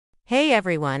Hey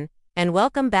everyone, and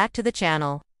welcome back to the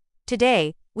channel.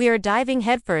 Today, we are diving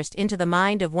headfirst into the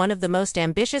mind of one of the most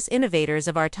ambitious innovators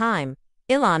of our time,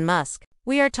 Elon Musk.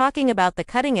 We are talking about the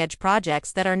cutting-edge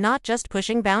projects that are not just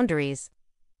pushing boundaries,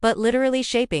 but literally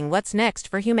shaping what's next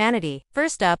for humanity.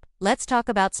 First up, let's talk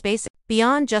about space.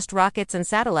 Beyond just rockets and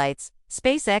satellites,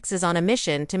 SpaceX is on a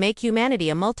mission to make humanity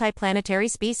a multiplanetary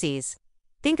species.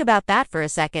 Think about that for a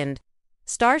second.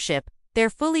 Starship, their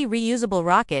fully reusable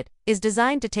rocket, is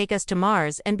designed to take us to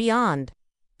Mars and beyond.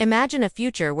 Imagine a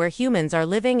future where humans are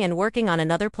living and working on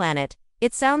another planet.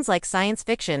 It sounds like science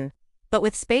fiction, but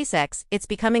with SpaceX, it's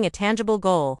becoming a tangible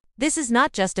goal. This is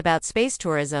not just about space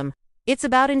tourism. It's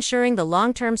about ensuring the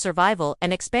long-term survival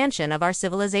and expansion of our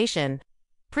civilization.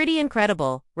 Pretty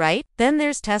incredible, right? Then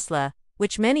there's Tesla,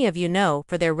 which many of you know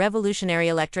for their revolutionary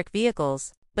electric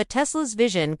vehicles. But Tesla's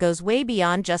vision goes way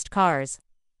beyond just cars.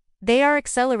 They are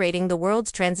accelerating the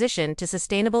world's transition to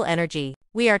sustainable energy.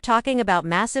 We are talking about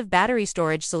massive battery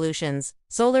storage solutions,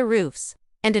 solar roofs,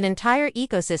 and an entire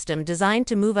ecosystem designed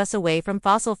to move us away from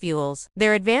fossil fuels.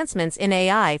 Their advancements in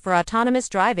AI for autonomous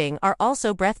driving are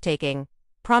also breathtaking,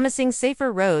 promising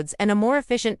safer roads and a more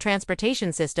efficient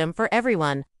transportation system for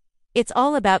everyone. It's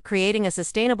all about creating a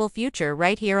sustainable future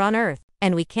right here on Earth.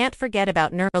 And we can't forget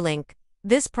about Neuralink.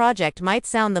 This project might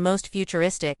sound the most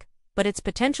futuristic, but its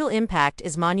potential impact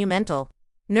is monumental.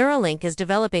 Neuralink is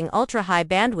developing ultra-high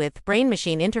bandwidth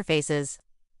brain-machine interfaces.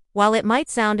 While it might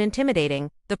sound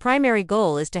intimidating, the primary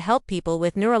goal is to help people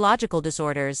with neurological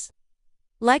disorders,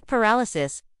 like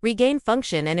paralysis, regain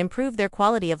function and improve their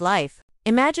quality of life.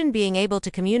 Imagine being able to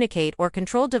communicate or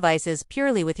control devices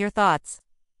purely with your thoughts.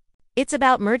 It's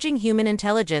about merging human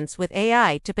intelligence with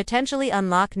AI to potentially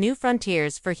unlock new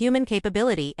frontiers for human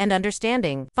capability and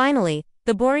understanding. Finally,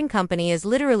 the Boring Company is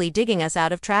literally digging us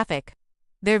out of traffic.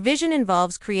 Their vision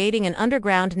involves creating an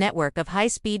underground network of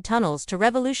high-speed tunnels to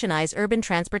revolutionize urban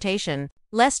transportation.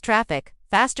 Less traffic,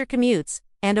 faster commutes,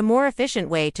 and a more efficient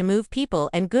way to move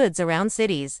people and goods around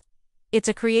cities. It's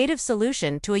a creative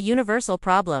solution to a universal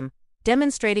problem,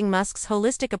 demonstrating Musk's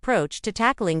holistic approach to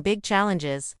tackling big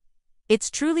challenges. It's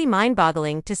truly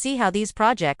mind-boggling to see how these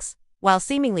projects, while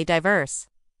seemingly diverse,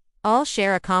 all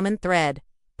share a common thread: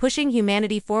 pushing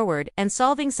humanity forward and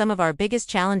solving some of our biggest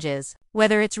challenges.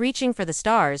 Whether it's reaching for the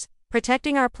stars,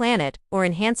 protecting our planet, or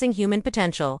enhancing human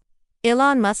potential,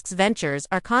 Elon Musk's ventures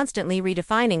are constantly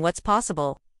redefining what's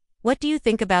possible. What do you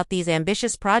think about these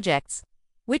ambitious projects?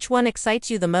 Which one excites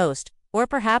you the most, or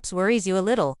perhaps worries you a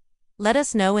little? Let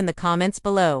us know in the comments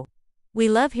below. We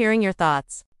love hearing your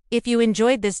thoughts. If you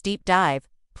enjoyed this deep dive,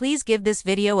 please give this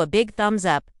video a big thumbs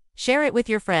up, share it with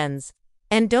your friends,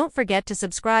 and don't forget to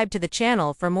subscribe to the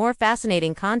channel for more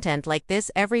fascinating content like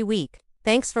this every week.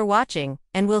 Thanks for watching,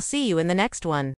 and we'll see you in the next one.